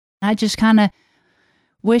I just kind of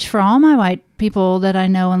wish for all my white people that I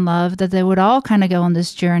know and love that they would all kind of go on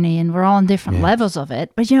this journey, and we're all on different levels of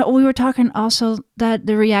it. But, we were talking also that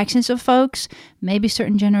the reactions of folks, maybe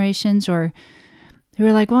certain generations, or who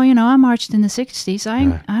were like, well, I marched in the 60s.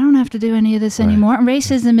 I don't have to do any of this anymore. And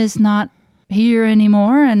racism is not here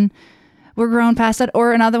anymore, and we're grown past that.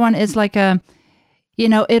 Or another one is like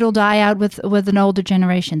it'll die out with an older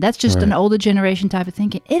generation. That's just an older generation type of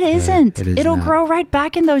thinking. It isn't. It'll grow right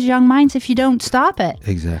back in those young minds if you don't stop it.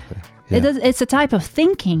 Exactly. Yeah. It's a type of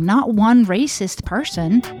thinking, not one racist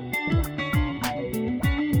person.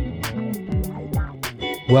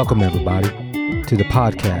 Welcome, everybody, to the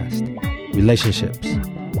podcast, Relationships.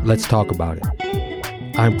 Let's talk about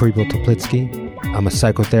it. I'm Preble Toplitsky. I'm a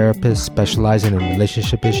psychotherapist specializing in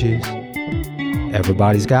relationship issues.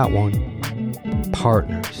 Everybody's got one.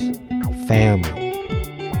 Partners, family,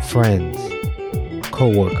 friends,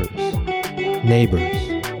 co-workers, neighbors,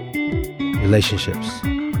 relationships.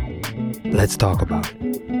 Let's talk about it.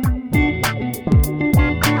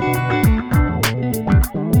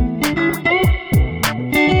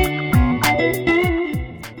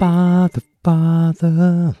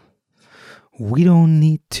 Father, we don't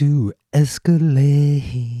need to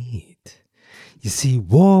escalate. You see,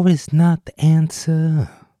 war is not the answer.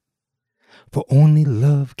 For only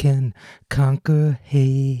love can conquer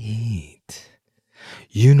hate.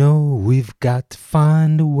 We've got to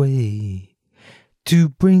find a way to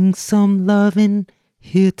bring some love in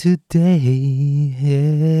here today.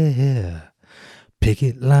 Yeah.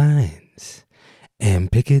 Picket lines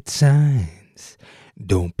and picket signs.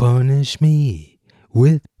 Don't punish me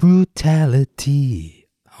with brutality.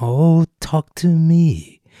 Oh, talk to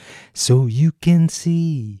me so you can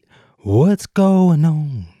see what's going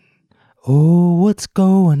on. Oh, what's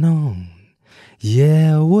going on?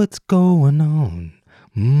 Yeah, what's going on?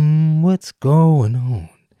 What's going on?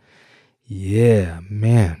 Yeah,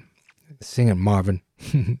 man. Singing Marvin.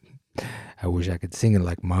 I wish I could sing it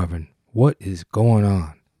like Marvin. What is going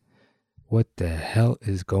on? What the hell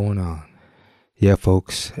is going on? Yeah,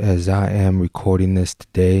 folks, as I am recording this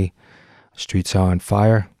today, streets are on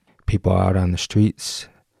fire. People are out on the streets.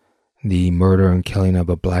 The murder and killing of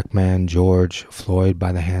a black man, George Floyd,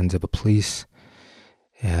 by the hands of the police,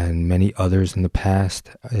 and many others in the past,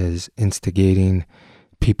 is instigating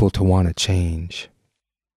people to want to change.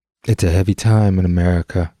 It's a heavy time in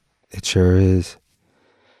America. It sure is.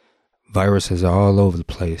 Viruses are all over the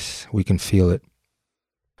place. We can feel it.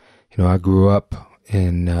 I grew up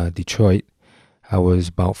in Detroit. I was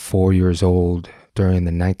about 4 years old during the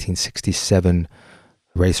 1967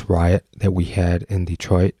 race riot that we had in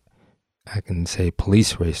Detroit. I can say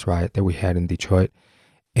police race riot that we had in Detroit.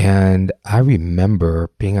 And I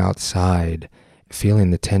remember being outside,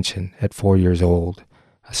 feeling the tension at 4 years old.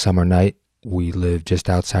 A summer night, we lived just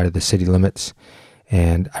outside of the city limits.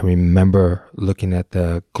 And I remember looking at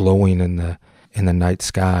the glowing in the night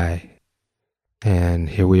sky. And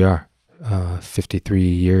here we are, 53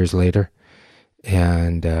 years later.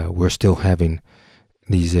 And we're still having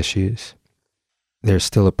these issues. There's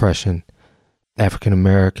still oppression. African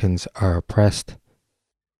Americans are oppressed.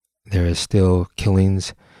 There is still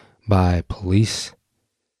killings by police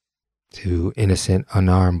to innocent,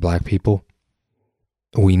 unarmed black people.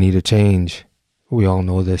 We need a change. We all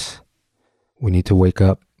know this. We need to wake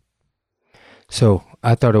up. So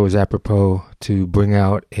I thought it was apropos to bring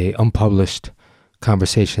out a unpublished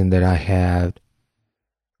conversation that I had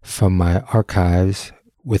from my archives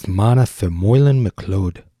with Mana Fermoylan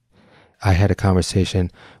McLeod. I had a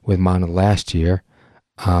conversation with Mana last year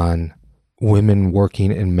on women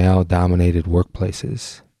working in male-dominated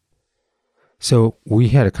workplaces. So we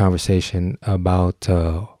had a conversation about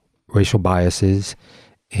racial biases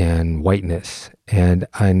and whiteness. And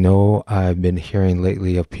I know I've been hearing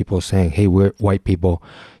lately of people saying, hey, we're white people,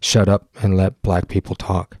 shut up and let black people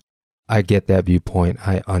talk. I get that viewpoint.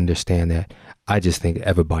 I understand that. I just think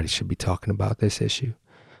everybody should be talking about this issue.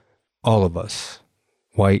 All of us.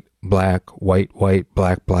 White, black, white,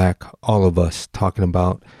 black, all of us talking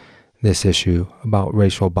about this issue, about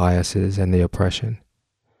racial biases and the oppression.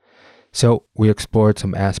 So we explored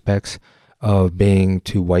some aspects of being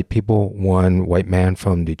two white people, one white man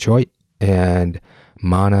from Detroit, and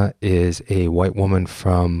Mana is a white woman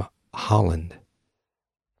from Holland.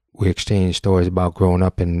 We exchanged stories about growing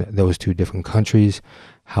up in those two different countries,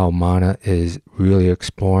 how Mana is really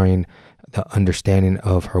exploring the understanding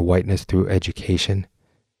of her whiteness through education,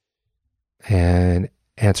 and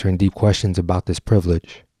answering deep questions about this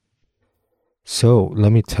privilege. So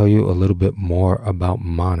let me tell you a little bit more about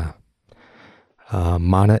Mana.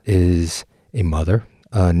 Mana is a mother,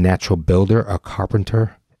 a natural builder, a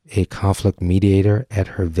carpenter, a conflict mediator at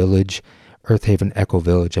her village, Earth Haven Echo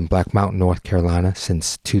Village in Black Mountain, North Carolina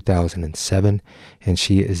since 2007, and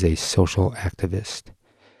she is a social activist.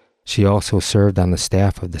 She also served on the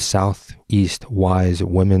staff of the Southeast Wise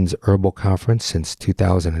Women's Herbal Conference since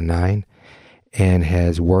 2009 and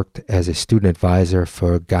has worked as a student advisor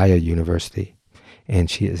for Gaia University, and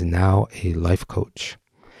she is now a life coach.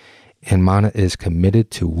 And Mana is committed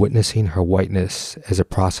to witnessing her whiteness as a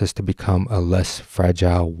process to become a less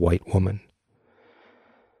fragile white woman.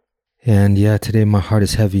 And yeah, today my heart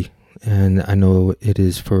is heavy, and I know it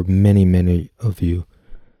is for many, many of you.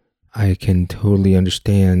 I can totally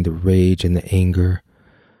understand the rage and the anger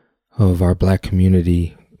of our Black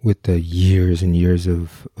community with the years and years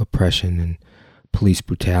of oppression and police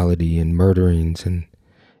brutality and murderings and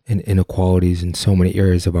inequalities in so many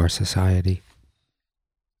areas of our society.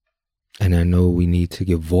 And I know we need to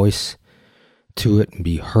give voice to it and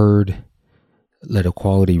be heard, let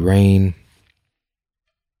equality reign.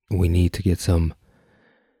 We need to get some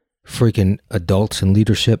freaking adults in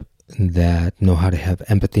leadership that know how to have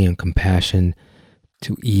empathy and compassion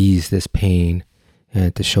to ease this pain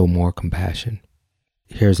and to show more compassion.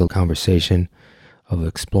 Here's a conversation of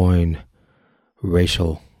exploring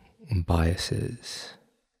racial biases.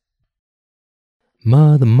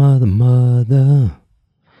 Mother, mother, mother,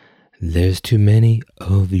 there's too many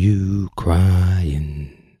of you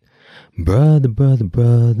crying. Brother, brother,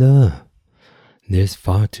 brother, there's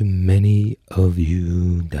far too many of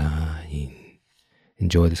you dying.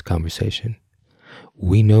 Enjoy this conversation.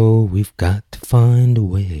 We know we've got to find a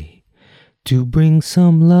way to bring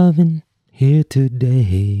some loving here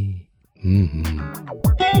today.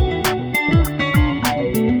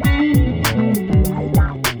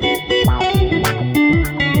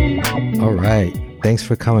 All right. Thanks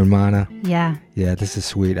for coming, Mana. Yeah. Yeah, this is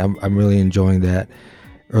sweet. I'm really enjoying that.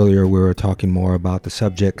 Earlier, we were talking more about the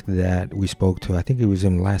subject that we spoke to. I think it was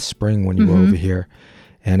in last spring when you were over here.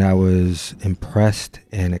 And I was impressed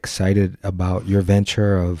and excited about your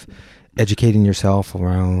venture of educating yourself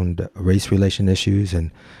around race relation issues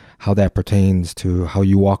and how that pertains to how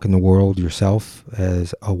you walk in the world yourself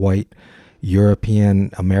as a white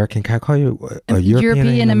European American. Can I call you a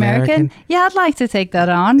European American? Yeah, I'd like to take that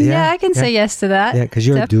on. Yeah, I can say yes to that. Yeah, because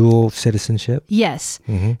you're a dual citizenship. Yes.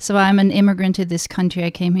 So I'm an immigrant to this country.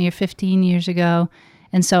 I came here 15 years ago.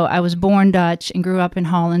 And so I was born Dutch and grew up in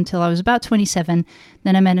Holland until I was about 27.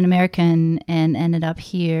 Then I met an American and ended up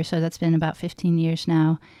here. So that's been about 15 years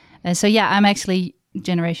now. So yeah, I'm actually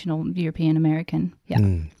generational European American.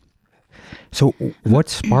 Yeah. So what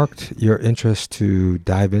sparked your interest to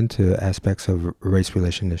dive into aspects of race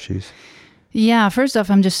relation issues? Yeah, first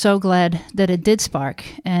off, I'm just so glad that it did spark.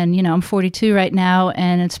 And, you know, I'm 42 right now,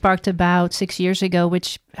 and it sparked about 6 years ago,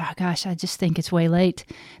 which, oh gosh, I just think it's way late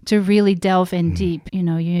to really delve in deep. You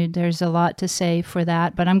know, there's a lot to say for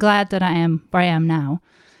that, but I'm glad that I am where I am now.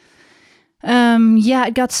 Yeah,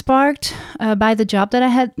 it got sparked by the job that I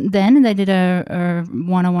had then, and I did a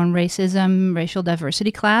one-on-one racism, racial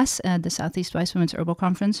diversity class at the Southeast Wise Women's Herbal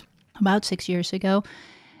Conference about 6 years ago.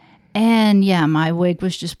 And yeah, my wig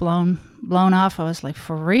was just blown off. I was like,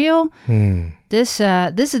 for real? This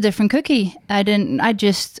is a different cookie. I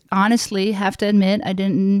just honestly have to admit, I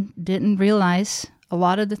didn't realize a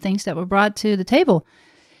lot of the things that were brought to the table.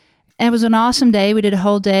 And it was an awesome day. We did a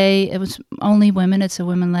whole day. It was only women. It's a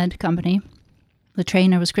women-led company. The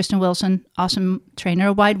trainer was Kristen Wilson, awesome trainer,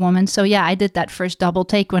 a white woman. So yeah, I did that first double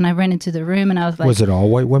take when I ran into the room, and I was like, was it all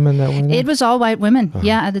white women that went in? It was all white women.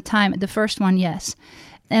 Yeah, at the time, the first one, yes.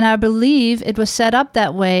 And I believe it was set up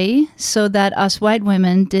that way so that us white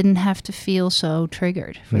women didn't have to feel so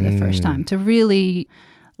triggered for the first time, to really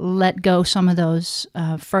let go some of those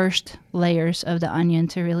first layers of the onion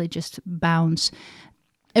to really just bounce.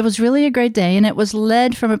 It was really a great day, and it was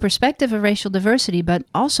led from a perspective of racial diversity, but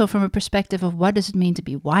also from a perspective of what does it mean to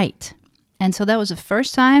be white. And so that was the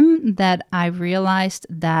first time that I realized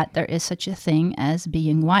that there is such a thing as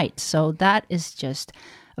being white. So that is just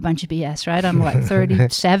a bunch of BS, right? I'm like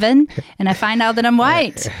 37, and I find out that I'm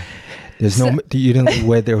white. There's you didn't live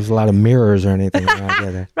where there was a lot of mirrors or anything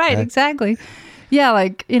around there. Right, exactly. Yeah,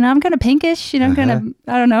 like, you know, I'm kind of pinkish, you know, kind of,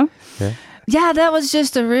 I don't know. Yeah, that was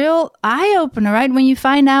just a real eye-opener, right? When you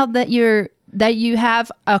find out that you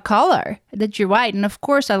have a color, that you're white. And of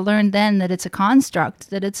course, I learned then that it's a construct,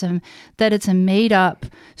 that it's a made-up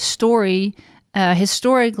story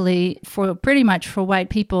historically for pretty much for white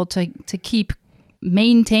people to keep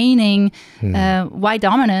maintaining white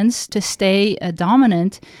dominance, to stay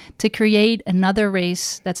dominant, to create another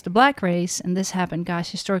race that's the black race. And this happened,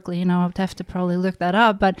 gosh, historically, you know, I would have to probably look that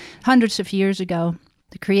up, but hundreds of years ago,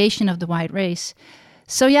 the creation of the white race.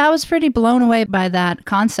 So yeah, I was pretty blown away by that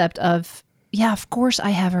concept of, yeah, of course I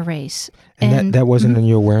have a race. And that wasn't in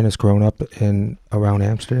your awareness growing up in around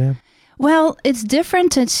Amsterdam? Well, it's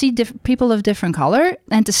different to see people of different color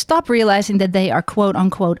and to stop realizing that they are quote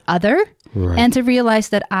unquote other, Right. and to realize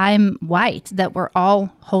that I'm white, that we're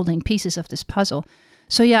all holding pieces of this puzzle.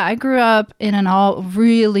 So yeah, I grew up in an all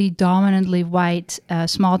really dominantly white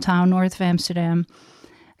small town north of Amsterdam.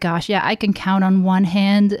 Gosh, yeah, I can count on one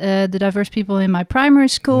hand the diverse people in my primary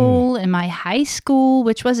school, in my high school,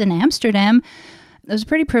 which was in Amsterdam. It was a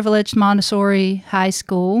pretty privileged Montessori high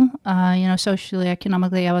school. Socially,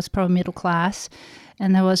 economically, I was probably middle class.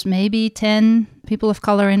 And there was maybe 10 people of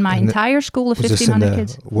color in my entire school of 1,500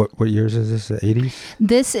 kids. What years is this, the 80s?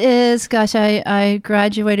 This is, I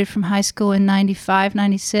graduated from high school in 95,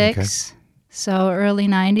 96. Okay. So early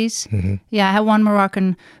 90s. Mm-hmm. Yeah, I had one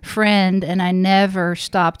Moroccan friend, and I never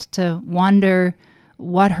stopped to wonder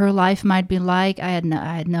what her life might be like. I had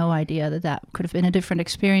no idea that could have been a different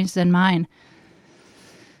experience than mine.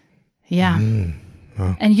 Yeah.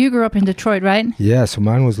 Wow. And you grew up in Detroit, right? Yeah, so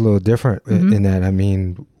mine was a little different in that. I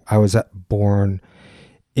mean, I was born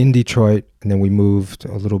in Detroit, and then we moved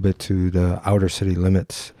a little bit to the outer city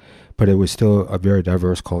limits, but it was still a very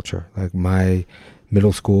diverse culture. Like my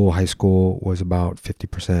middle school, high school was about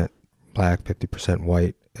 50% black, 50%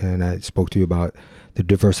 white. And I spoke to you about the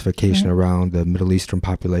diversification around the Middle Eastern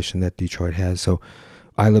population that Detroit has. So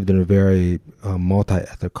I lived in a very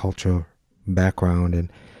multi-ethnic culture background,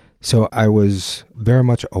 and so I was very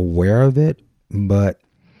much aware of it, but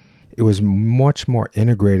it was much more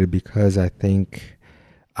integrated because I think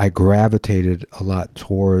I gravitated a lot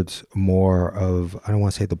towards more of, I don't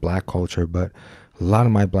want to say the black culture, but a lot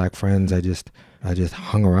of my black friends I just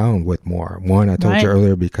hung around with more. One, I told you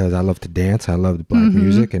earlier, because I love to dance, I loved black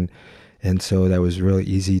music, and so that was really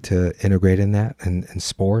easy to integrate in that, and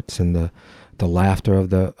sports and the laughter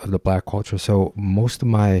of the black culture. So most of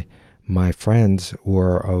my friends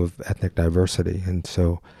were of ethnic diversity, and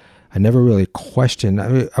so I never really questioned.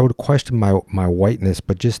 I would question my whiteness,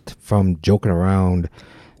 but just from joking around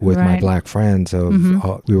with my black friends,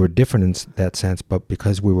 we were different in that sense. But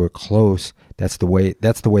because we were close, that's the way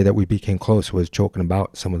that we became close, was joking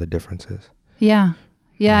about some of the differences. Yeah,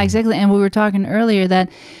 exactly. And we were talking earlier that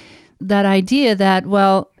idea that,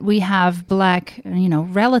 well, we have black,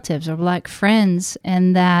 relatives or black friends,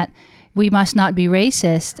 and that we must not be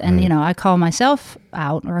racist. And, I call myself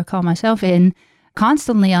out, or I call myself in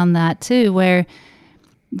constantly on that too, where,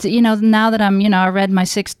 now that I'm, I read my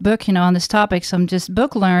 6th book, on this topic, so I'm just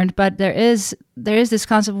book learned, but there is this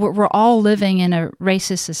concept where we're all living in a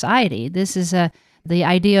racist society. This is the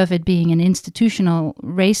idea of it being an institutional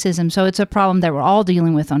racism. So it's a problem that we're all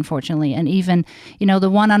dealing with, unfortunately. And even, the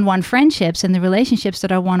one-on-one friendships and the relationships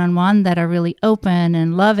that are one-on-one, that are really open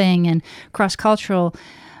and loving and cross-cultural,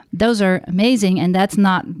 those are amazing, and that's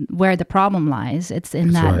not where the problem lies. It's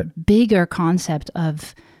in bigger concept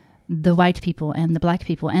of the white people and the black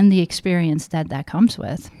people and the experience that comes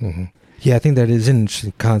with. Mm-hmm. Yeah, I think that is an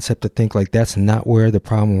interesting concept to think like that's not where the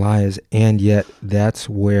problem lies, and yet that's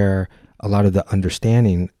where a lot of the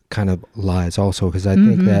understanding kind of lies also, because I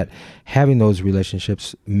think that having those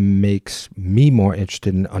relationships makes me more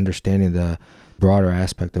interested in understanding the broader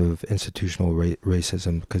aspect of institutional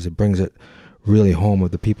racism, because it brings it really home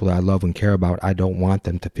of the people that I love and care about. I don't want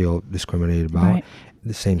them to feel discriminated about. Right. In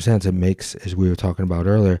the same sense, it makes, as we were talking about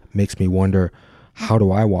earlier, makes me wonder, how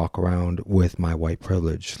do I walk around with my white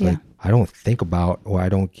privilege? Like, I don't think about, or I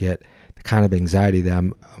don't get the kind of anxiety that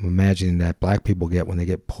I'm imagining that black people get when they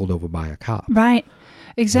get pulled over by a cop. Right.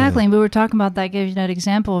 Exactly. And we were talking about that, gave you that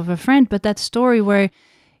example of a friend, but that story where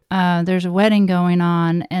there's a wedding going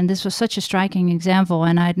on, and this was such a striking example,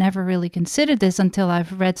 and I'd never really considered this until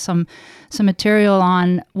I've read some material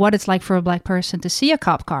on what it's like for a black person to see a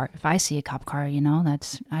cop car. If I see a cop car,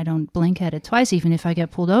 I don't blink at it twice, even if I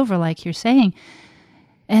get pulled over, like you're saying.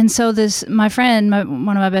 And so my friend,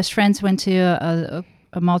 one of my best friends, went to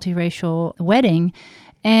a multiracial wedding,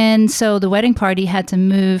 and so the wedding party had to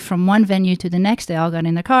move from one venue to the next. They all got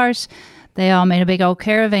in their cars. They all made a big old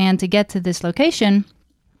caravan to get to this location.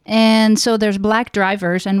 And so there's black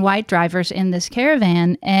drivers and white drivers in this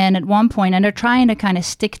caravan. And at one point, and they're trying to kind of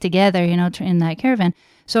stick together, in that caravan.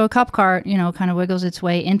 So a cop car, kind of wiggles its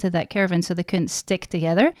way into that caravan so they couldn't stick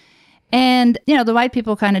together. And, the white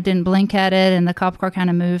people kind of didn't blink at it, and the cop car kind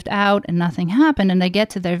of moved out and nothing happened. And they get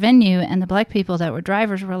to their venue, and the black people that were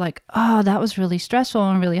drivers were like, oh, that was really stressful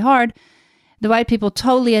and really hard. The white people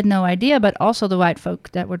totally had no idea, but also the white folk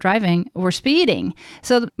that were driving were speeding.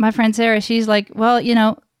 So my friend Sarah, she's like, well,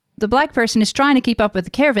 the black person is trying to keep up with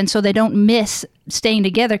the caravan so they don't miss staying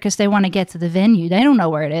together because they want to get to the venue. They don't know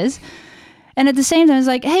where it is. And at the same time, it's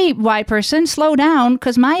like, hey, white person, slow down,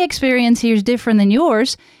 because my experience here is different than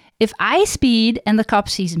yours. If I speed and the cop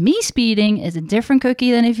sees me speeding, is a different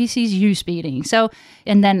cookie than if he sees you speeding. So,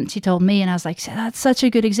 and then she told me, and I was like, that's such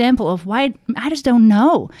a good example of why I just don't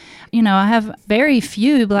know. You know, I have very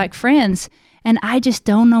few black friends, and I just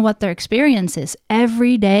don't know what their experience is.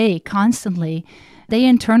 Every day, constantly, they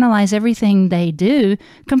internalize everything they do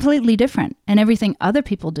completely different, and everything other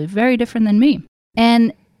people do very different than me.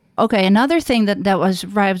 And okay, another thing that I was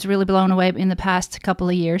really blown away in the past couple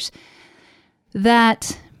of years,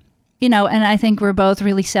 that, you know, and I think we're both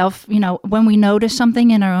really when we notice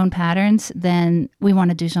something in our own patterns, then we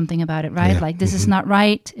want to do something about it, right? Yeah. Like, this is not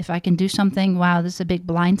right. If I can do something, wow, this is a big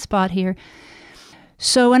blind spot here.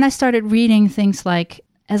 So when I started reading things like,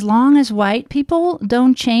 as long as white people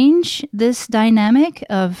don't change this dynamic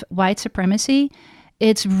of white supremacy,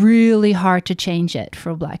 it's really hard to change it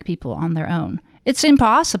for black people on their own. It's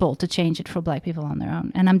impossible to change it for black people on their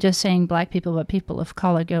own. And I'm just saying black people, but people of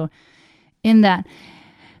color go in that.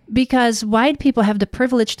 Because white people have the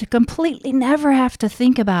privilege to completely never have to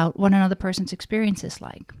think about what another person's experience is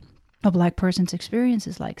like, a black person's experience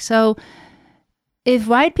is like. So if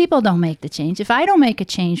white people don't make the change, if I don't make a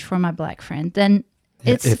change for my black friend, then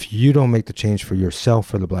it's... If you don't make the change for yourself,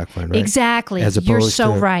 for the black friend, right? Exactly. You're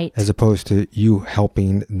so right. As opposed to you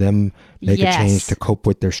helping them make a change to cope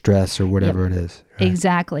with their stress or whatever it is. Right?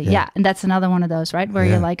 Exactly. Yeah. And that's another one of those, right? Where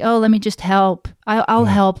you're like, oh, let me just help. I'll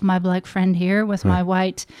help my black friend here with my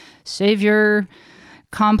white savior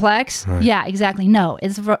complex. Right. Yeah, exactly. No,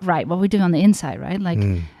 it's right. What we do on the inside, right? Like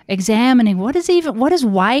examining what does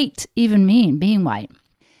white even mean, being white?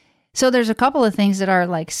 So there's a couple of things that are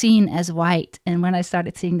like seen as white. And when I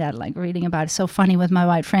started seeing that, like reading about it, so funny with my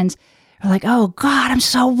white friends, they're like, oh God, I'm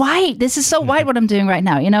so white. This is so white what I'm doing right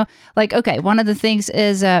now. You know, like, okay, one of the things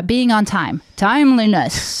is being on time,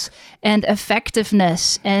 timeliness and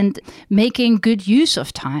effectiveness and making good use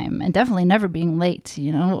of time and definitely never being late,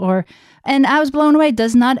 you know, and I was blown away.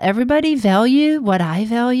 Does not everybody value what I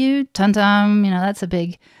value? Tum-tum, you know, that's a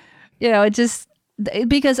big, you know, it just,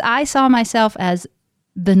 because I saw myself as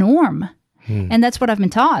the norm. And that's what I've been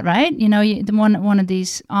taught, right? You know, one of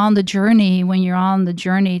these on the journey, when you're on the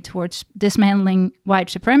journey towards dismantling white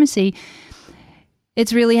supremacy,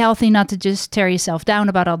 it's really healthy not to just tear yourself down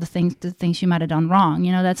about all the things you might have done wrong.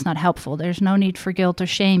 You know, that's not helpful. There's no need for guilt or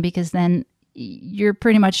shame, because then you're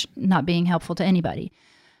pretty much not being helpful to anybody.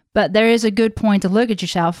 But there is a good point to look at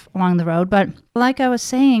yourself along the road. But like I was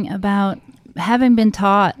saying about having been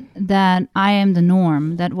taught that I am the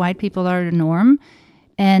norm, that white people are the norm,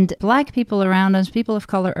 and black people around us, people of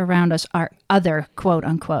color around us, are other, quote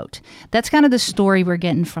unquote. That's kind of the story we're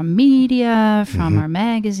getting from media, from our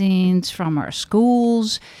magazines, from our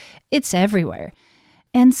schools. It's everywhere.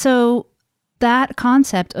 And so that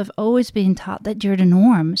concept of always being taught that you're the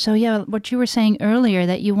norm. So yeah, what you were saying earlier,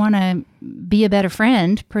 that you want to be a better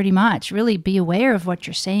friend, pretty much, really be aware of what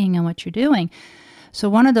you're saying and what you're doing. So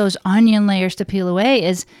one of those onion layers to peel away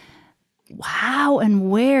is, how and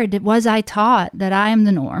where was I taught that I am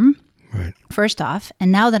the norm? Right. First off, and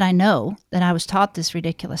now that I know that I was taught this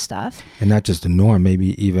ridiculous stuff. And not just the norm,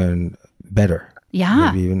 maybe even better.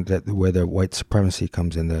 Yeah. Maybe even where the white supremacy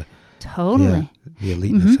comes in. Totally. The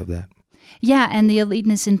eliteness of that. Yeah, and the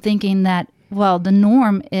eliteness in thinking that, well, the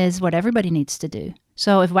norm is what everybody needs to do.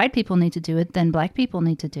 So if white people need to do it, then black people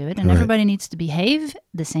need to do it, and everybody needs to behave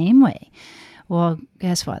the same way. Well,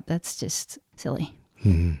 guess what? That's just silly.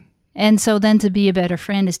 Mm-hmm. And so then to be a better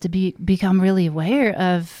friend is to become really aware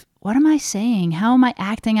of, what am I saying? How am I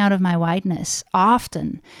acting out of my whiteness?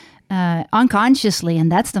 Often, unconsciously, and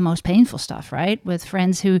that's the most painful stuff, right? With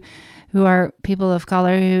friends who are people of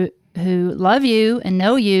color who love you and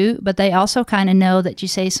know you, but they also kind of know that you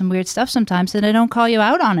say some weird stuff sometimes, and they don't call you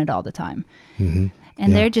out on it all the time. Mm-hmm.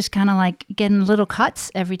 And they're just kind of like getting little cuts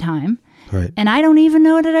every time. Right. And I don't even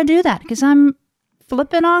know that I do that, because I'm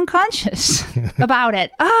flipping unconscious about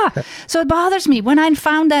it. So it bothers me when I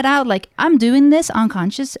found that out, like, I'm doing this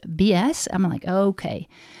unconscious BS. I'm like, okay,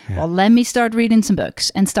 well, let me start reading some books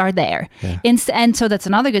and start there. Yeah. And so that's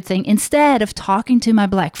another good thing. Instead of talking to my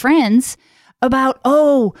black friends about,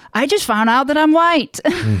 oh, I just found out that I'm white.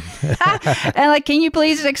 And like, can you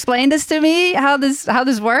please explain this to me, how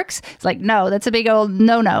this works? It's like, no, that's a big old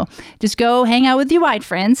no. Just go hang out with your white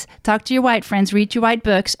friends, talk to your white friends, read your white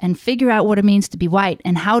books, and figure out what it means to be white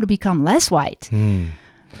and how to become less white.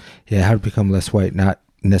 Yeah, how to become less white, not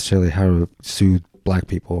necessarily how to soothe black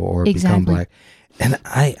people or become black. And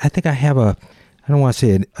I think I have I don't want to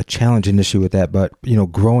say a challenging issue with that, but, you know,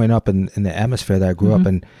 growing up in the atmosphere that I grew up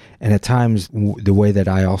in, and at times the way that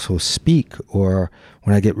I also speak, or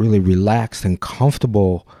when I get really relaxed and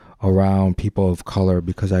comfortable around people of color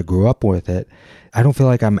because I grew up with it, I don't feel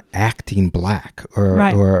like I'm acting black or,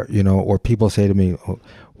 Right. or people say to me, oh,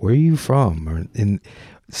 where are you from? And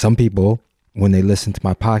some people, when they listen to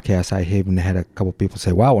my podcast, I even had a couple people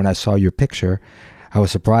say, wow, when I saw your picture, I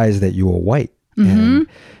was surprised that you were white. And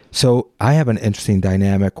so I have an interesting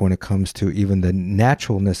dynamic when it comes to even the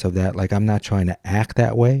naturalness of that. Like, I'm not trying to act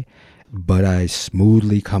that way, but I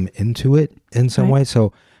smoothly come into it in some way.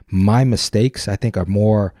 So my mistakes, I think, are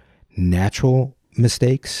more natural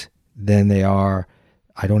mistakes than they are.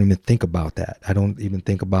 I don't even think about that. I don't even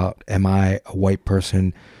think about, am I a white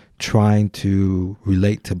person trying to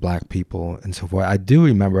relate to black people and so forth. I do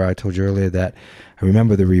remember, I told you earlier that I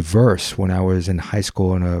remember the reverse when I was in high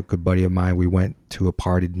school, and a good buddy of mine, we went to a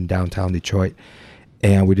party in downtown Detroit,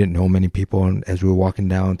 and we didn't know many people. And as we were walking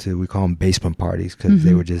down to, we call them basement parties, because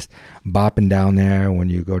they were just bopping down there. When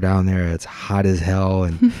you go down there, it's hot as hell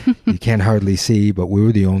and you can't hardly see, but we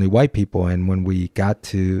were the only white people. And when we got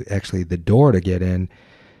to actually the door to get in,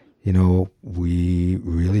 you know, we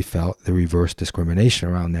really felt the reverse discrimination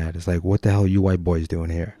around that. It's like, what the hell are you white boys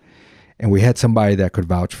doing here? And we had somebody that could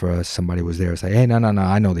vouch for us. Somebody was there. It's like, hey, no,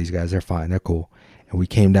 I know these guys. They're fine. They're cool. And we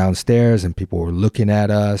came downstairs and people were looking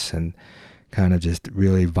at us and kind of just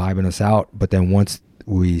really vibing us out. But then once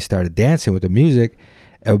we started dancing with the music,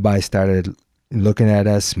 everybody started looking at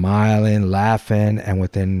us, smiling, laughing. And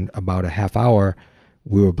within about a half hour,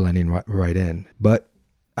 we were blending right in. But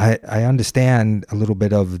I understand a little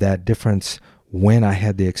bit of that difference when I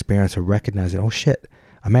had the experience of recognizing, oh shit,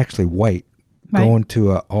 I'm actually white, going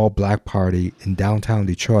to an all black party in downtown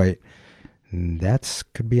Detroit. That's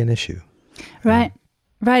could be an issue. Right.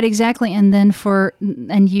 Right, exactly. And then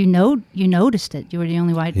you noticed it. You were the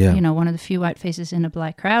only white, one of the few white faces in a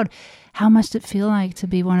black crowd. How must it feel like to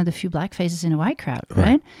be one of the few black faces in a white crowd,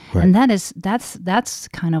 right? And that's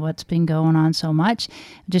kind of what's been going on so much.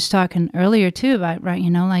 Just talking earlier too about,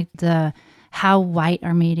 like how white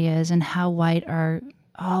our media is and how white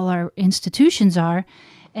all our institutions are.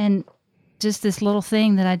 And just this little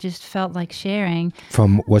thing that I just felt like sharing.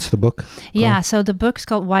 From what's the book? Yeah, so the book's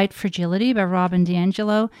called White Fragility by Robin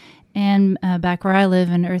DiAngelo. And back where I live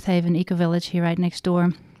in Earth Haven Eco Village here right next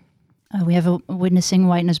door, we have a Witnessing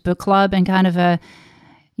Whiteness book club and kind of a,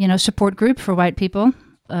 support group for white people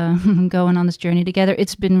going on this journey together.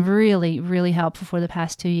 It's been really, really helpful for the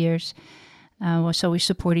past 2 years. So we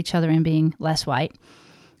support each other in being less white.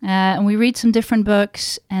 And we read some different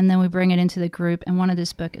books, and then we bring it into the group. And one of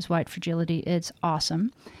this book is White Fragility. It's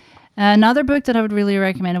awesome. Another book that I would really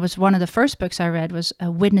recommend, it was one of the first books I read, was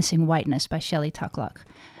Witnessing Whiteness by Shelley Tuckluck.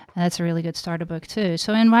 That's a really good starter book, too.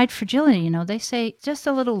 So in White Fragility, they say just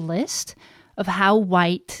a little list of how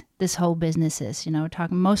white this whole business is. We're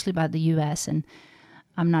talking mostly about the U.S., and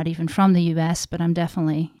I'm not even from the U.S., but I'm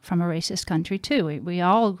definitely from a racist country, too. We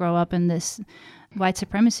all grow up in this white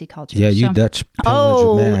supremacy culture. Yeah, you Dutch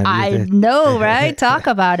man. I know, right? Talk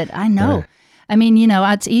about it. I know. Right. I mean,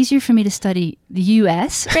 it's easier for me to study the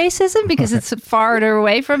U.S. racism because it's farther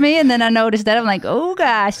away from me. And then I noticed that I'm like, oh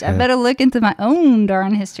gosh, I better look into my own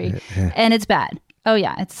darn history. And it's bad. Oh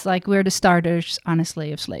yeah, it's like we're the starters,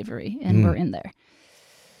 honestly, of slavery, and we're in there.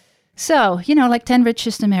 So, like 10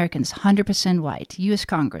 richest Americans, 100% white. U.S.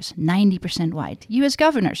 Congress, 90% white. U.S.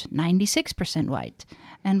 governors, 96% white.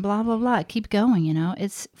 And blah, blah, blah. Keep going,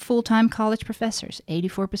 It's full-time college professors,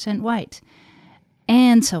 84% white.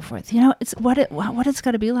 And so forth. It's what it's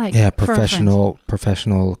got to be like. Yeah, professional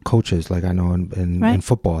coaches. Like I know in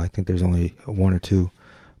football, I think there's only 1 or 2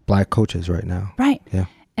 black coaches right now. Right. Yeah.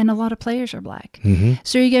 And a lot of players are black. Mm-hmm.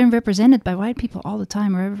 So you're getting represented by white people all the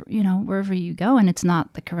time, wherever you go, and it's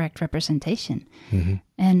not the correct representation. Mm-hmm.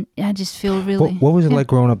 And I just feel really. What was it like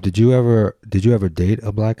growing up? Did you ever date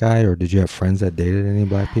a black guy, or did you have friends that dated any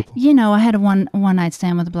black people? I had a one night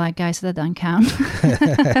stand with a black guy, so that doesn't count.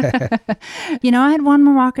 I had one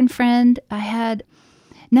Moroccan friend. I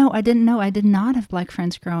didn't know. I did not have black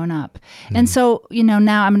friends growing up. Mm-hmm. And so,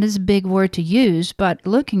 now, this is a big word to use, but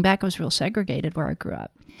looking back, I was real segregated where I grew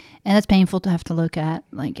up. And that's painful to have to look at,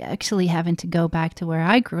 like actually having to go back to where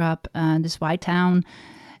I grew up, this white town.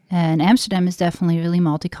 And Amsterdam is definitely really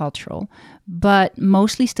multicultural, but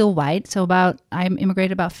mostly still white. So I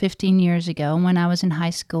immigrated about 15 years ago. When I was in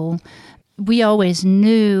high school, we always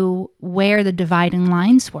knew where the dividing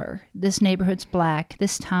lines were. This neighborhood's black,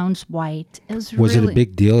 this town's white. Was it a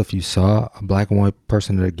big deal if you saw a black and white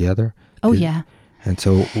person together? Oh, yeah. And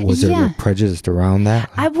so was there prejudice around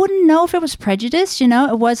that? I wouldn't know if it was prejudice,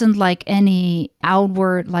 It wasn't like any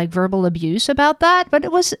outward like verbal abuse about that, but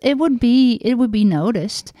it would be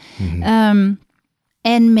noticed. Mm-hmm.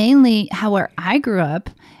 And mainly where I grew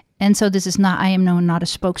up, And so this is not, I am not a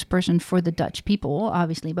spokesperson for the Dutch people,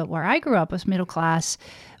 obviously, but where I grew up was middle class,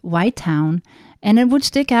 white town. And it would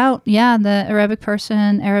stick out, yeah, the Arabic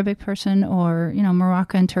person, or,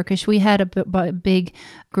 Moroccan, Turkish. We had a big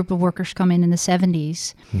group of workers come in the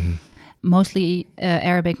 70s, mostly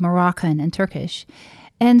Arabic, Moroccan, and Turkish.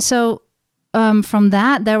 And so from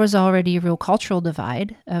that, there was already a real cultural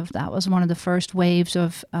divide. That was one of the first waves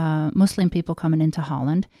of Muslim people coming into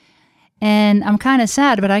Holland. And I'm kind of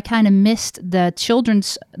sad, but I kind of missed their children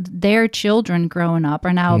growing up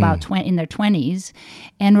are now about in their 20s.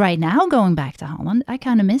 And right now, going back to Holland, I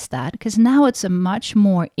kind of miss that because now it's a much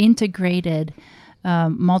more integrated,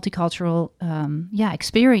 multicultural,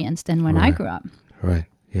 experience than when I grew up. Right.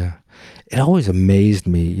 Yeah. It always amazed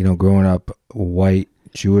me, growing up white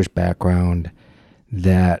Jewish background,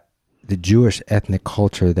 that the Jewish ethnic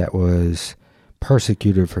culture that was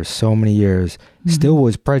persecuted for so many years still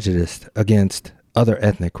was prejudiced against other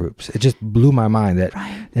ethnic groups. It just blew my mind that,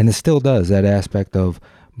 and it still does, that aspect of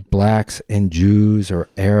blacks and Jews or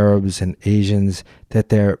Arabs and Asians, that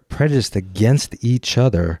they're prejudiced against each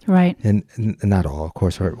other. Right. And not all, of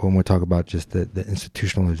course, when we talk about just the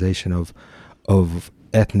institutionalization of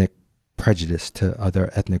ethnic prejudice to other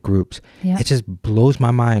ethnic groups. Yeah. It just blows my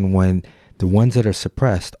mind when the ones that are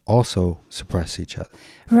suppressed also suppress each other.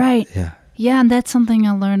 Right. Yeah. Yeah, and that's something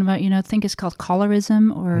I learned about, I think it's called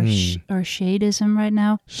colorism or shadeism right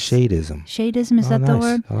now. Shadeism. Shadeism, is that nice. the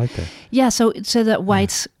word? I like that. Yeah, so that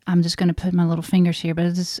whites, I'm just going to put my little fingers here, but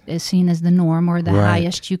it's seen as the norm or the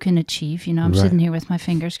highest you can achieve. I'm sitting here with my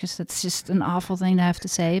fingers because that's just an awful thing to have to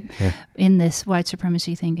say in this white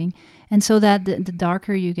supremacy thinking. And so that the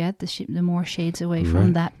darker you get, the more shades away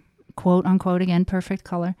from that quote unquote, again, perfect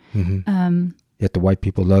color. Yet the white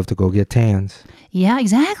people love to go get tans. Yeah,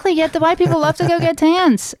 exactly. Yet the white people love to go get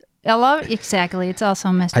tans. I love it. Exactly. It's also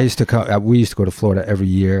messed up. We used to go to Florida every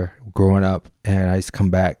year growing up, and I used to come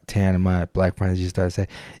back tan, and my black friends used to say,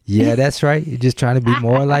 yeah, that's right. You're just trying to be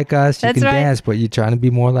more like us. You can dance, but you're trying to be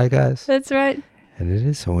more like us. That's right. And it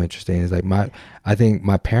is so interesting. It's like I think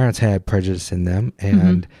my parents had prejudice in them,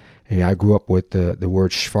 and I grew up with the word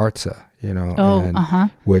Schwarze.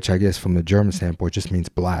 Which I guess from the German standpoint just means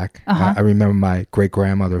black. I remember my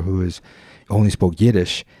great-grandmother who only spoke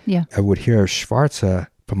Yiddish. Yeah. I would hear Schwarze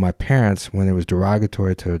from my parents when it was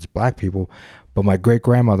derogatory towards black people. But my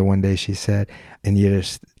great-grandmother one day, she said in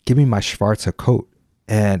Yiddish, give me my Schwarze coat.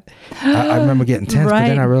 And I remember getting tense, but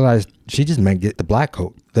then I realized she just meant get the black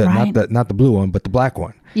coat, not the blue one, but the black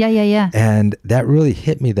one. Yeah. And that really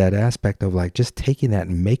hit me, that aspect of like just taking that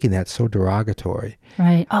and making that so derogatory.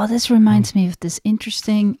 Right. Oh, this reminds me of this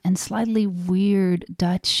interesting and slightly weird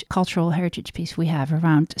Dutch cultural heritage piece we have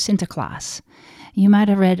around Sinterklaas. You might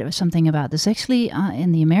have read something about this actually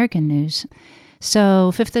in the American news.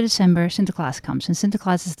 So 5th of December, Sinterklaas comes. And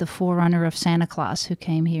Sinterklaas is the forerunner of Santa Claus, who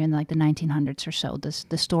came here in like the 1900s or so.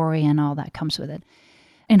 The story and all that comes with it.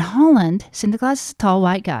 In Holland, Sinterklaas is a tall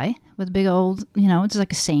white guy with a big old, it's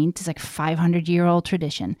like a saint. It's like a 500-year-old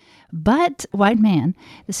tradition. But white man,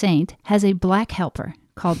 the saint, has a black helper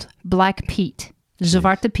called Black Piet,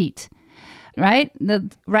 Zwarte Piet. Right?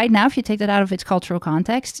 Right now, if you take that out of its cultural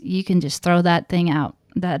context, you can just throw that thing out.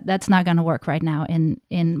 That's not going to work right now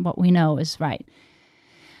in what we know is right.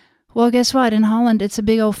 Well, guess what? In Holland, it's a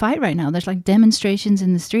big old fight right now. There's like demonstrations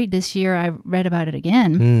in the street. This year, I read about it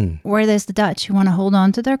again, where there's the Dutch who want to hold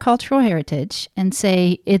on to their cultural heritage and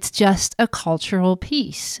say it's just a cultural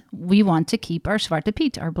piece. We want to keep our Zwarte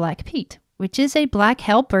Piet, our Black Piet, which is a black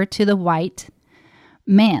helper to the white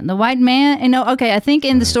man. The white man, I think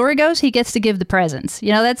in the story goes, he gets to give the presents.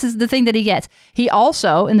 That's the thing that he gets. He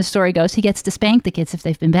also, in the story goes, he gets to spank the kids if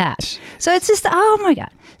they've been bad. So it's just, oh my God.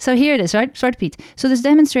 So here it is, right? Zwarte Piet. So there's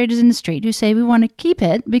demonstrators in the street who say we want to keep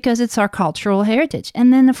it because it's our cultural heritage.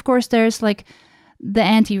 And then, of course, there's like the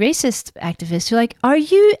anti-racist activists who are like, are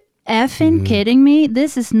you effing kidding me?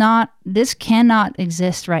 This cannot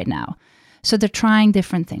exist right now. So they're trying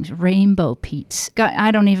different things. Rainbow Piets. I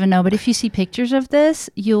don't even know, but if you see pictures of this,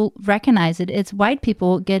 you'll recognize it. It's white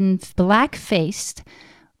people getting black-faced,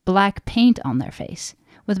 black paint on their face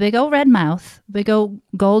with a big old red mouth, big old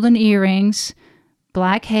golden earrings,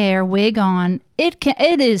 black hair, wig on. It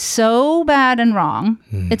is so bad and wrong.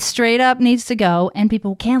 It straight up needs to go, and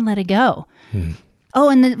people can't let it go. Oh,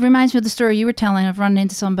 and it reminds me of the story you were telling of running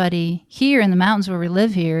into somebody here in the mountains where we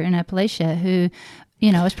live here in Appalachia who...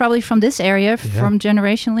 it's probably from this area, from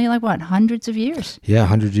generationally, like what, hundreds of years? Yeah,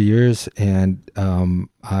 hundreds of years. And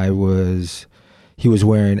he was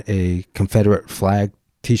wearing a Confederate flag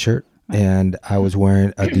T-shirt, and I was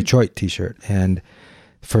wearing a Detroit T-shirt. And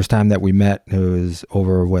the first time that we met, it was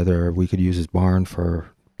over whether we could use his barn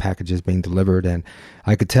for packages being delivered, and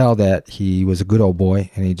I could tell that he was a good old boy,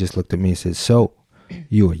 and he just looked at me and said, "So,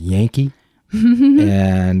 you a Yankee?"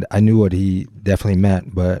 And I knew what he definitely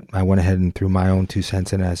meant, but I went ahead and threw my own 2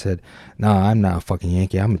 cents in, and I said, "No, I'm not a fucking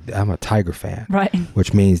Yankee. I'm a Tiger fan." Right.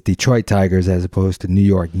 Which means Detroit Tigers as opposed to New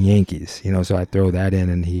York Yankees. You know, so I throw that in,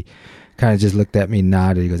 and he kind of just looked at me,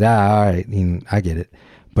 nodded. He goes, all right, I get it.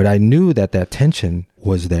 But I knew that tension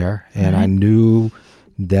was there, and I knew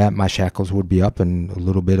that my shackles would be up and a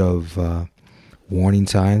little bit of warning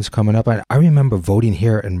signs coming up. I remember voting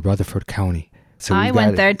here in Rutherford County. So I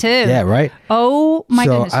went there too. Yeah, right? Oh, my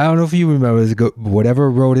goodness. So I don't know if you remember, whatever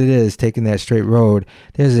road it is, taking that straight road,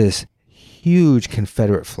 there's this huge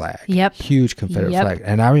Confederate flag. Yep. Huge Confederate flag.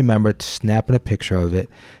 And I remember snapping a picture of it,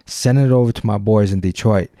 sending it over to my boys in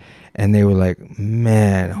Detroit. And they were like,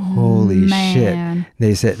 man, holy shit.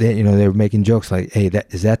 They said, they were making jokes like, hey,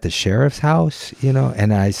 is that the sheriff's house? You know?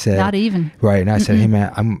 And I said, not even. Right. And I said, hey,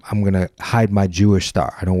 man, I'm going to hide my Jewish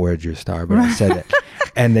star. I don't wear a Jewish star, but I said it.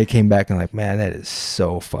 And they came back and like, man, that is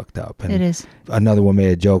so fucked up. And it is. Another one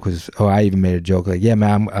made a joke, I even made a joke like, yeah,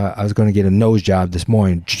 man, I was going to get a nose job this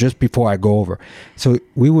morning just before I go over. So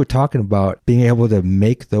we were talking about being able to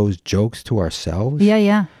make those jokes to ourselves. Yeah,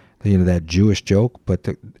 yeah. You know, that Jewish joke, but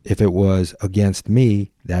if it was against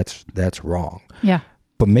me, that's wrong. Yeah.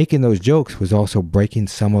 But making those jokes was also breaking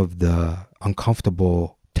some of the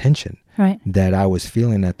uncomfortable tension that I was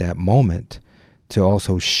feeling at that moment, to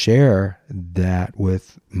also share that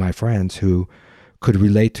with my friends who could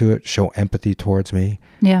relate to it, show empathy towards me.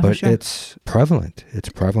 Yeah, but for sure. It's prevalent. It's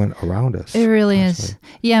prevalent around us. It really is.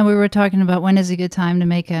 Yeah, we were talking about when is a good time to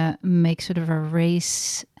make sort of a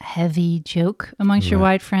race heavy joke amongst your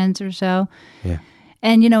white friends or so. Yeah.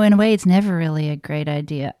 And in a way, it's never really a great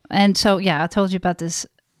idea. And so, yeah, I told you about this.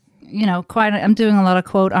 I'm doing a lot of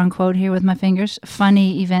quote unquote here with my fingers.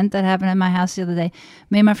 Funny event that happened at my house the other day.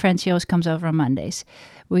 Me and my friend, she always comes over on Mondays.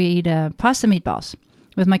 We eat pasta meatballs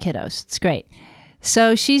with my kiddos. It's great.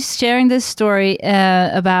 So she's sharing this story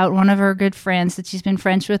about one of her good friends that she's been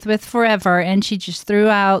friends with forever, and she just threw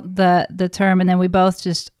out the term, and then we both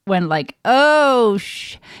just went like, oh,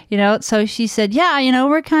 So she said, yeah,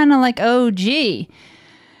 we're kind of like OG.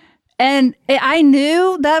 And I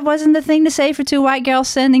knew that wasn't the thing to say for two white girls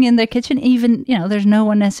standing in their kitchen. Even, there's no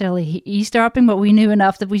one necessarily eavesdropping, but we knew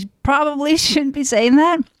enough that we probably shouldn't be saying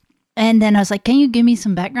that. And then I was like, can you give me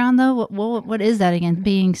some background, though? What is that again?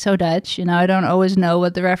 Being so Dutch, I don't always know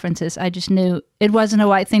what the reference is. I just knew it wasn't a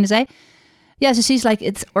white thing to say. Yeah, so she's like,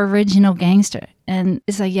 it's original gangster. And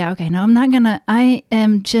it's like, yeah, okay, no, I'm a white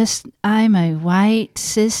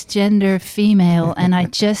cisgender female, and I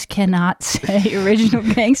just cannot say original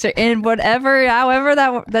gangster in however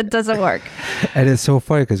that doesn't work. And it's so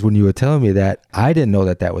funny because when you were telling me that, I didn't know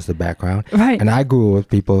that was the background. Right. And I grew up with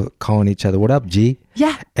people calling each other, what up, G?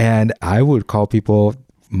 Yeah. And I would call people,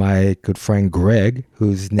 my good friend Greg,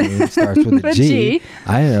 whose name starts with a G.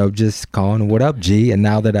 I ended up just calling him, what up, G? And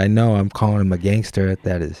now that I know I'm calling him a gangster,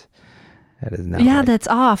 that is not right. That's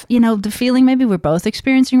off. The feeling maybe we're both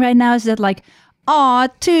experiencing right now is that like, oh,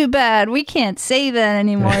 too bad. We can't say that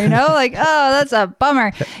anymore, like, oh, that's a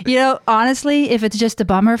bummer. Honestly, if it's just a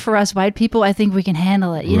bummer for us white people, I think we can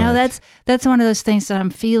handle it. That's one of those things that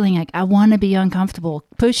I'm feeling like I want to be uncomfortable.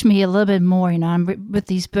 Push me a little bit more, I'm with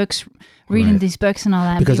these books, reading these books and all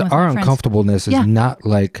that. Because our uncomfortableness is not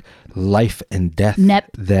like life and death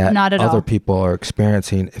that not at other all. people are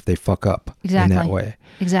experiencing if they fuck up in that way.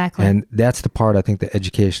 Exactly. And that's the part I think the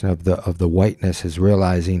education of the whiteness is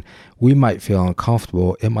realizing we might feel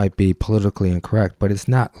uncomfortable. It might be politically incorrect, but it's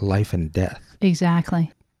not life and death.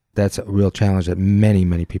 Exactly. That's a real challenge that many,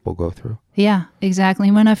 many people go through. Yeah,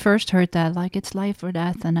 exactly. When I first heard that, like it's life or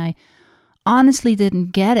death, and I honestly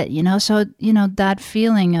didn't get it, So, that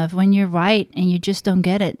feeling of when you're white and you just don't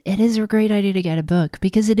get it, it is a great idea to get a book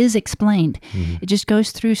because it is explained. Mm-hmm. It just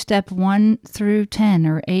goes through step 1 through 10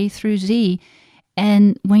 or A through Z.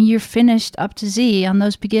 And when you're finished up to Z on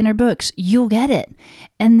those beginner books, you'll get it.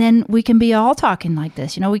 And then we can be all talking like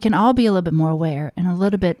this. We can all be a little bit more aware and a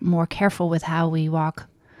little bit more careful with how we walk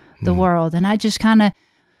the world. And I just kind of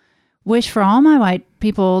wish for all my white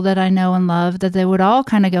people that I know and love that they would all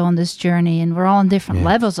kind of go on this journey, and we're all in different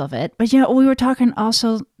levels of it. But, we were talking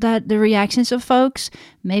also that the reactions of folks,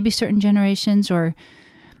 maybe certain generations or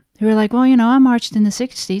who are like, well, I marched in the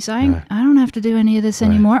 60s. I don't have to do any of this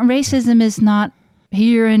anymore. And racism is not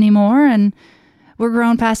here anymore, and we're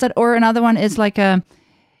grown past that. Or another one is like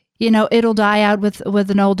it'll die out with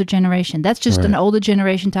an older generation. That's just an older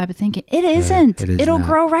generation type of thinking. It isn't. It'll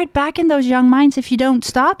grow right back in those young minds if you don't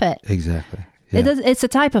stop it. Exactly. Yeah. It's a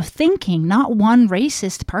type of thinking, not one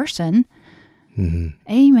racist person. Mm-hmm.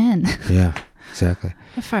 Amen. Yeah. exactly.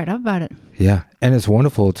 I'm fired up about it. Yeah, and it's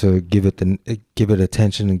wonderful to give it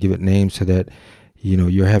attention and give it names so that,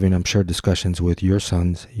 you're having, I'm sure, discussions with your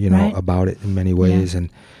sons, Right. about it in many ways. And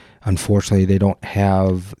unfortunately, they don't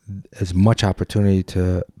have as much opportunity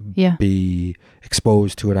to Yeah. be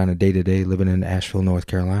exposed to it on a day-to-day living in Asheville, North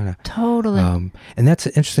Carolina. Totally. And that's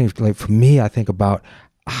interesting. Like for me, I think about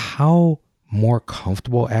how more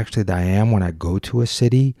comfortable actually that I am when I go to a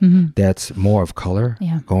city that's more of color.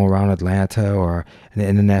 Yeah. Going around Atlanta or an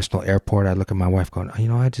international airport, I look at my wife going,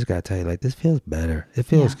 I just got to tell you, like, this feels better. It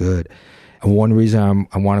feels good. And one reason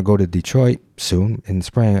I want to go to Detroit soon in the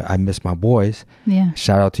spring, I miss my boys. Yeah.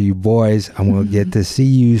 Shout out to you boys. I'm going to get to see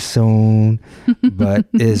you soon. But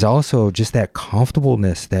it is also just that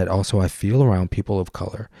comfortableness that also I feel around people of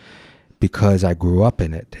color because I grew up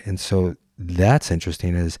in it. And so that's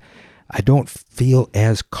interesting is I don't feel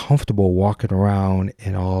as comfortable walking around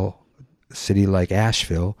in a city like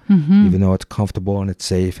Asheville, even though it's comfortable and it's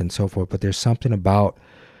safe and so forth. But there's something about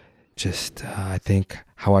just, I think,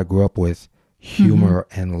 how I grew up with humor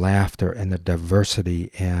and laughter and the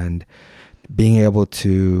diversity and being able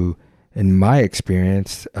to, in my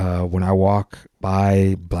experience, when I walk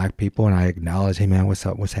by Black people and I acknowledge, hey man, what's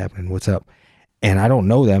up? What's happening? What's up? And I don't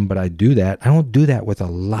know them, but I do that. I don't do that with a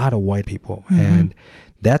lot of white people. And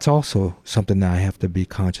that's also something that I have to be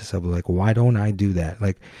conscious of. Like, why don't I do that?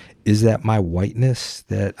 Like, is that my whiteness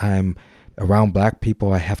that I'm around Black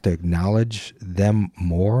people? I have to acknowledge them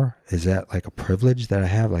more. Is that like a privilege that I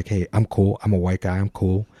have? Like, hey, I'm cool. I'm a white guy. I'm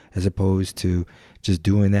cool. As opposed to just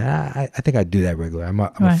doing that. I think I do that regularly. I'm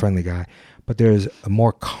a friendly guy. But there's a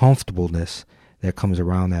more comfortableness that comes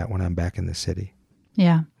around that when I'm back in the city.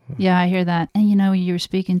 Yeah. Yeah, I hear that. And you were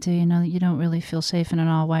speaking to, you don't really feel safe in an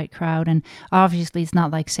all-white crowd. And obviously it's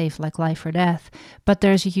not like safe like life or death, but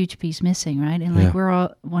there's a huge piece missing, right? And like we're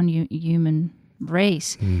all one human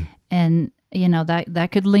race. And, that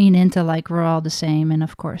could lean into like we're all the same. And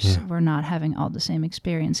of course, we're not having all the same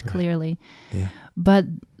experience, clearly. Yeah. But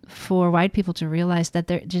for white people to realize that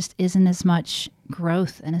there just isn't as much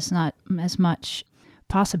growth and it's not as much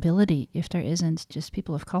possibility if there isn't just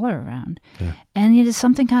people of color around. Yeah. And it is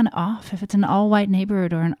something kind of off if it's an all-white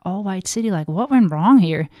neighborhood or an all-white city. Like, what went wrong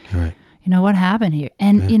here? Right. What happened here?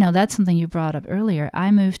 And, that's something you brought up earlier.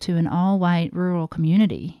 I moved to an all-white rural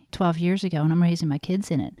community 12 years ago, and I'm raising my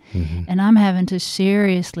kids in it. And I'm having to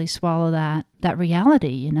seriously swallow that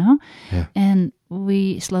reality, Yeah. And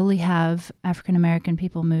we slowly have African-American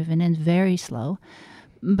people moving in, very slow.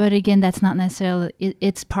 But again, that's not necessarily,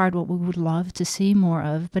 it's part of what we would love to see more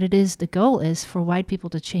of, but the goal is for white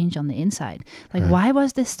people to change on the inside. Like, why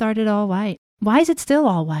was this started all white? Why is it still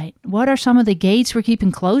all white? What are some of the gates we're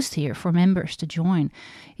keeping closed here for members to join?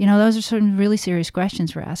 Those are some really serious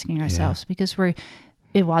questions we're asking ourselves because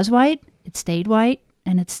it was white, it stayed white,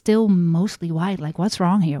 and it's still mostly white. Like, what's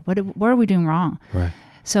wrong here? What are we doing wrong? Right.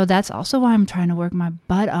 So that's also why I'm trying to work my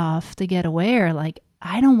butt off to get aware, like,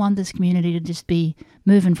 I don't want this community to just be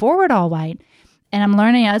moving forward all white. And I'm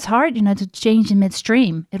learning it's hard, to change in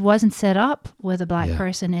midstream. It wasn't set up with a Black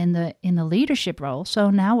person in the leadership role. So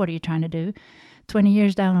now what are you trying to do? 20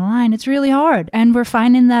 years down the line, it's really hard. And we're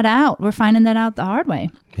finding that out. We're finding that out the hard way.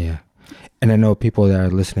 Yeah. And I know people that are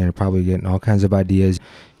listening are probably getting all kinds of ideas.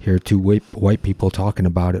 Here are two white people talking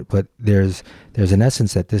about it, but there's an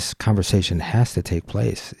essence that this conversation has to take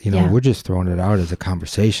place. We're just throwing it out as a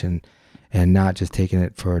conversation and not just taking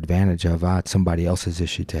it for advantage of it's somebody else's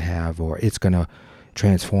issue to have, or it's going to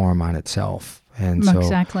transform on itself. And so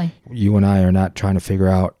you and I are not trying to figure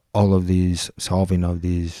out solving of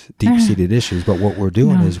these deep-seated issues, but what we're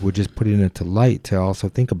doing is we're just putting it to light to also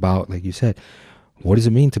think about, like you said, what does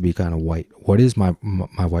it mean to be kind of white? What is my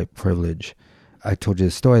white privilege? I told you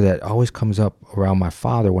the story that always comes up around my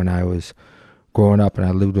father when I was growing up, and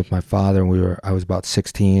I lived with my father, and I was about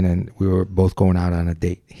 16, and we were both going out on a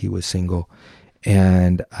date. He was single,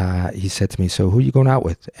 and he said to me, "So who are you going out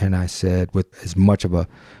with?" And I said, with as much of a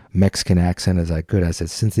Mexican accent as I could, I said,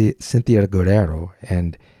 "Cynthia Guerrero."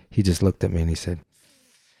 And he just looked at me and he said,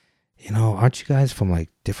 "Aren't you guys from like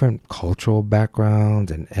different cultural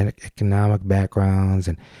backgrounds and economic backgrounds?"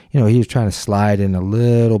 And, he was trying to slide in a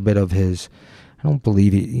little bit of his, I don't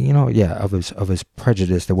believe of his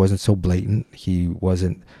prejudice that wasn't so blatant. He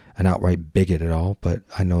wasn't an outright bigot at all, but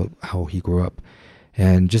I know how he grew up.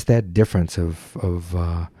 And just that difference of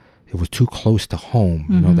it was too close to home,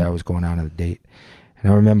 that I was going out on a date.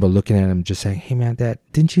 And I remember looking at him just saying, "Hey man, Dad,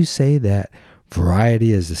 didn't you say that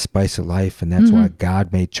variety is the spice of life, and that's why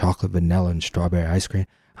God made chocolate, vanilla, and strawberry ice cream?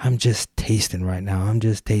 I'm just tasting right now. I'm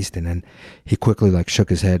just tasting." And he quickly shook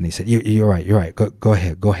his head and he said, You're right. Go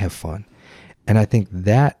ahead. Go have fun." And I think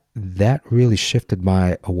that that really shifted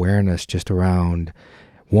my awareness just around,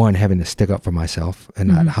 one, having to stick up for myself and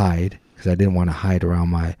not hide, because I didn't want to hide around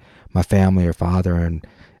my family or father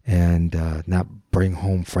and not bring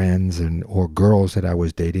home friends or girls that I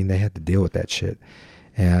was dating. They had to deal with that shit.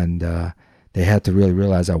 And they had to really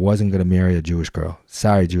realize I wasn't going to marry a Jewish girl.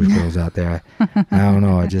 Sorry, Jewish girls out there. I don't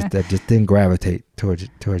know. I just didn't gravitate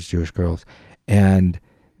towards Jewish girls. And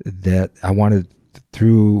that I wanted,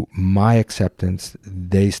 through my acceptance,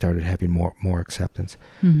 they started having more acceptance.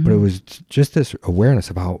 But it was just this awareness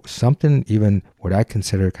of how something, even what I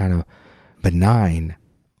consider kind of benign,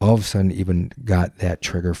 all of a sudden even got that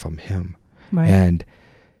trigger from him. Right. And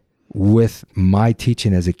with my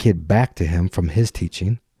teaching as a kid back to him from his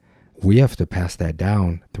teaching, we have to pass that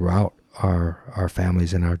down throughout our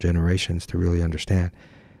families and our generations to really understand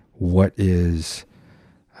what is,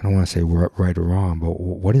 I don't want to say right or wrong, but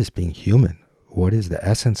what is being human? What is the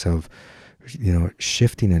essence of,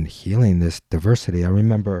 shifting and healing this diversity? I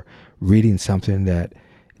remember reading something that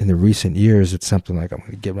in the recent years, it's something like, I'm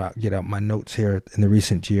going to get out my notes here. In the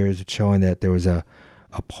recent years, it's showing that there was a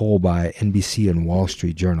poll by NBC and Wall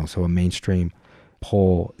Street Journal, so a mainstream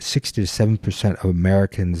poll. 60 to 7% of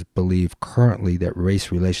Americans believe currently that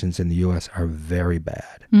race relations in the U.S. are very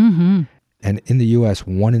bad. And in the U.S.,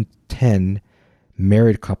 1 in 10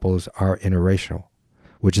 married couples are interracial,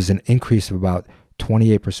 which is an increase of about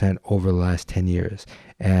 28% over the last 10 years.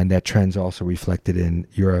 And that trend's also reflected in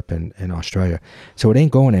Europe and Australia. So it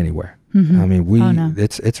ain't going anywhere. I mean,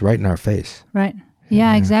 it's right in our face. Right.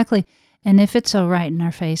 Yeah, exactly. And if it's so right in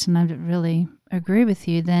our face, and I really agree with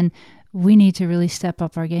you, then we need to really step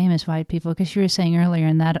up our game as white people, because you were saying earlier,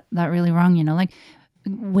 and that really wrong, like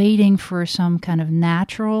waiting for some kind of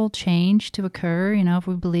natural change to occur, if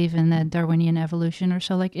we believe in that Darwinian evolution or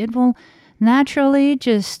so, like it will naturally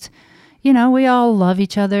just, we all love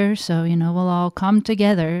each other, so, we'll all come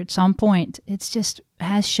together at some point. It's just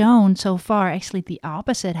has shown so far, actually the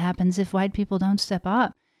opposite happens if white people don't step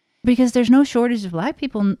up. Because there's no shortage of black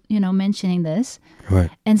people, mentioning this,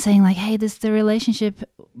 right, and saying like, hey, the relationship,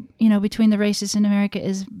 between the races in America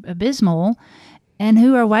is abysmal. And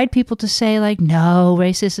who are white people to say like, no,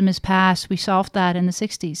 racism is past. We solved that in the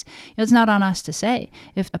 60s. It's not on us to say.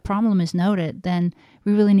 If a problem is noted, then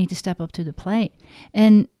we really need to step up to the plate.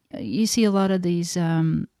 And you see a lot of these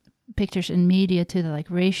pictures in media to the like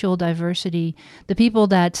racial diversity. The people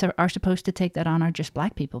that are supposed to take that on are just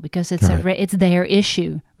black people, because it's it's their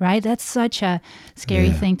issue, right? That's such a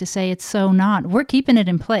scary thing to say. It's so not. We're keeping it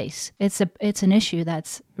in place. It's an issue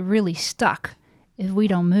that's really stuck if we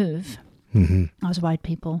don't move as white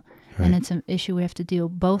people. Right. And it's an issue we have to deal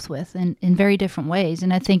both with in very different ways.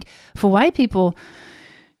 And I think for white people,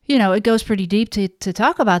 it goes pretty deep to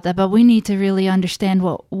talk about that, but we need to really understand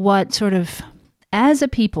what sort of, as a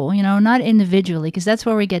people, not individually, because that's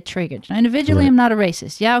where we get triggered. Now, individually, I'm not a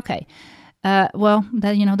racist. Yeah, okay. Well,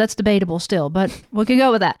 that that's debatable still, but we could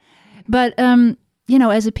go with that. But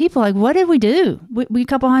as a people, like, what did we do? We a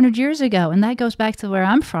couple hundred years ago, and that goes back to where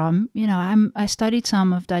I'm from. I studied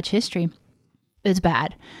some of Dutch history. It's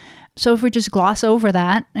bad. So if we just gloss over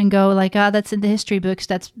that and go like, that's in the history books,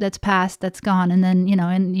 that's past, that's gone, and then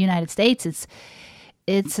in the United States,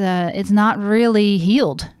 it's not really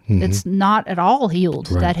healed. It's not at all healed,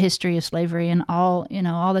 that history of slavery and all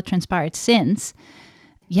that transpired since.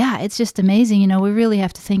 Yeah, it's just amazing. We really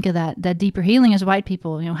have to think of that deeper healing as white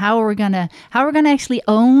people. How are we gonna actually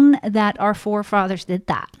own that our forefathers did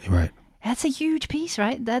that? Right. That's a huge piece,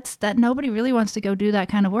 right? That nobody really wants to go do that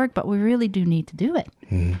kind of work, but we really do need to do it.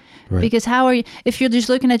 Right. Because if you're just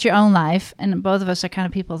looking at your own life, and both of us are kind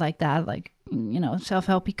of people like that, like,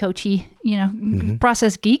 self-helpy, coachy,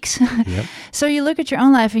 process geeks. Yep. So you look at your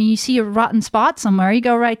own life and you see a rotten spot somewhere, you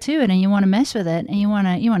go right to it and you want to mess with it and you want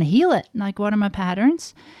to heal it. Like, what are my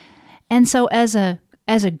patterns? And so as a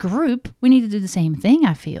group, we need to do the same thing,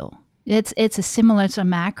 I feel. It's a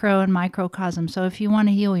macro and microcosm. So if you want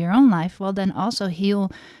to heal your own life, well, then also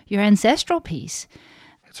heal your ancestral piece.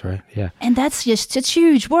 That's right. Yeah. And it's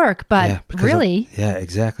huge work, but really. Yeah,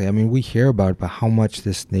 exactly. I mean, we hear about how much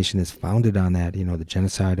this nation is founded on that, the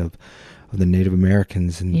genocide of the Native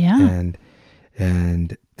Americans. And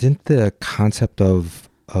didn't the concept of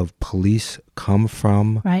police come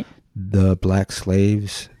from the black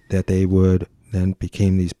slaves, that they would then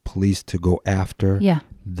became these police to go after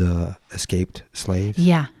the escaped slaves?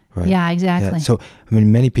 Yeah. Right. Yeah, exactly. Yeah. So, I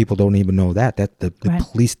mean, many people don't even know that the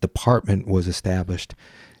police department was established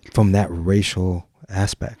from that racial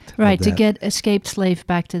aspect. Right, to get escaped slaves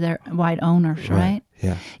back to their white owners, right?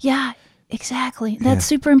 Yeah. Yeah, exactly. That's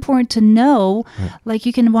super important to know. Right. Like,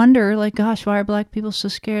 you can wonder, like, gosh, why are black people so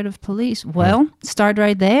scared of police? Well, start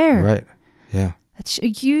right there. Right, yeah. That's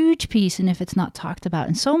a huge piece, and if it's not talked about,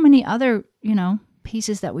 and so many other,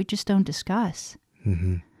 pieces that we just don't discuss.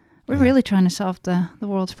 Mm-hmm. We're really trying to solve the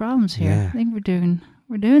world's problems here. Yeah. I think we're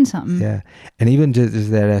doing something. Yeah, and even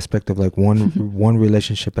just that aspect of like one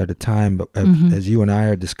relationship at a time, but as you and I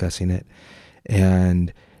are discussing it,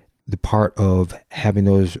 and the part of having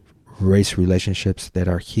those race relationships that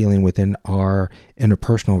are healing within our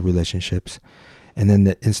interpersonal relationships, and then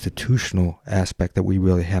the institutional aspect that we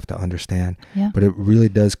really have to understand. Yeah. But it really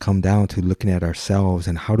does come down to looking at ourselves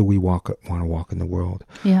and how do we want to walk in the world?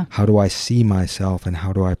 Yeah. How do I see myself and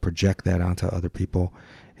how do I project that onto other people?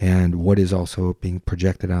 And what is also being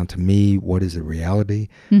projected onto me? What is the reality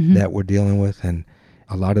that we're dealing with? And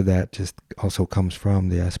a lot of that just also comes from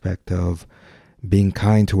the aspect of being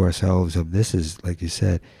kind to ourselves, of this is, like you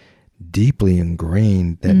said, deeply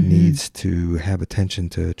ingrained, that needs to have attention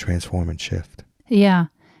to transform and shift. Yeah.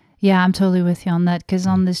 Yeah, I'm totally with you on that, because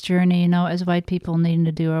on this journey, as white people needing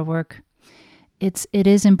to do our work, it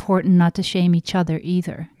is important not to shame each other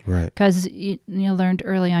either. Right. Because you learned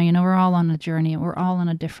early on, we're all on a journey. We're all on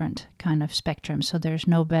a different kind of spectrum. So there's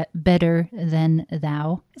no better than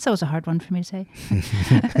thou. It's always a hard one for me to say.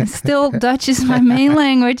 Still, Dutch is my main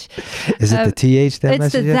language. Is it the TH that it's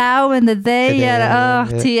messes the you up? thou and the they. Yeah.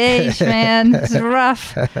 TH, man. It's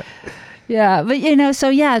rough. Yeah, but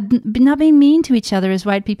so not being mean to each other as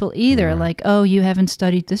white people either. Right. Like, oh, you haven't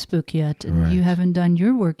studied this book yet, and Right. you haven't done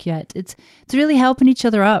your work yet. It's really helping each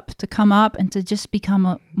other up to come up and to just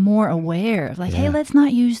become more aware of like, hey, let's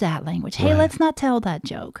not use that language. Hey, Right. let's not tell that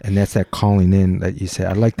joke. And that's that calling in that you said.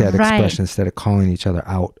 I like that Right. expression, instead of calling each other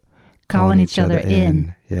out. Calling each other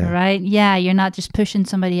in. Yeah. Right? Yeah, you're not just pushing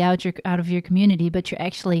somebody out of your community, but you're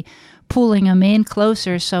actually pulling them in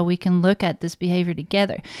closer so we can look at this behavior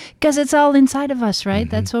together. Because it's all inside of us, right?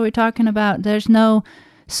 That's what we're talking about. There's no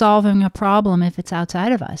solving a problem if it's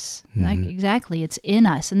outside of us. Like, exactly, it's in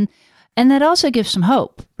us. And that also gives some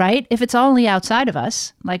hope, right? If it's only outside of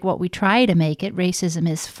us, like what we try to make it, racism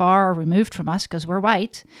is far removed from us because we're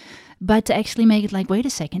white. But to actually make it like, wait a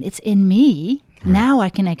second, it's in me. Right. Now I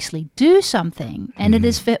can actually do something. And it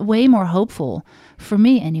is way more hopeful for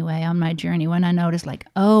me anyway on my journey when I notice like,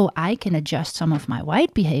 oh, I can adjust some of my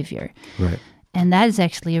white behavior. Right. And that is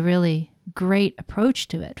actually a really great approach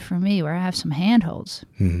to it for me, where I have some handholds.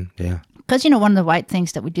 Yeah. Because, one of the white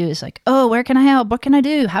things that we do is like, oh, where can I help? What can I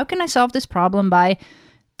do? How can I solve this problem by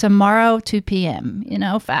tomorrow, 2 p.m.,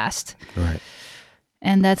 fast? Right.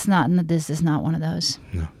 And this is not one of those.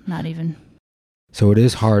 No. Not even. So it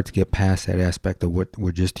is hard to get past that aspect of what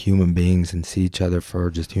we're just human beings and see each other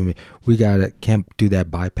for just human. We can't do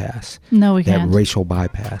that bypass. No, we can't. That racial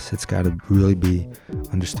bypass. It's got to really be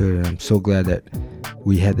understood. And I'm so glad that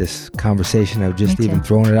we had this conversation. I've just even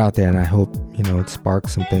thrown it out there, and I hope, it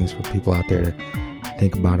sparks some things for people out there to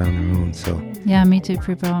think about on their own. So yeah, me too,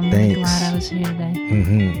 Pripo. I'm really thanks. glad I was here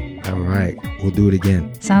today. All right. We'll do it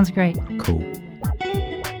again. Sounds great. Cool.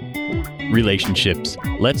 Relationships.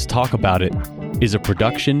 Let's talk about it is a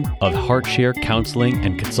production of HeartShare Counseling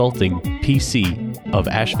and Consulting, PC, of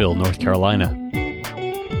Asheville, North Carolina.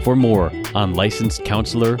 For more on licensed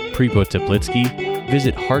counselor Pripo Teplitsky,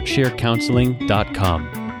 visit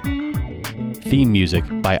heartsharecounseling.com. Theme music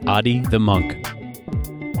by Adi the Monk.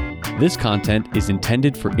 This content is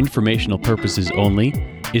intended for informational purposes only,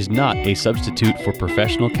 is not a substitute for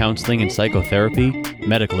professional counseling and psychotherapy,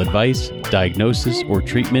 medical advice, diagnosis, or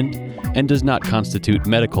treatment, and does not constitute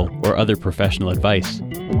medical or other professional advice.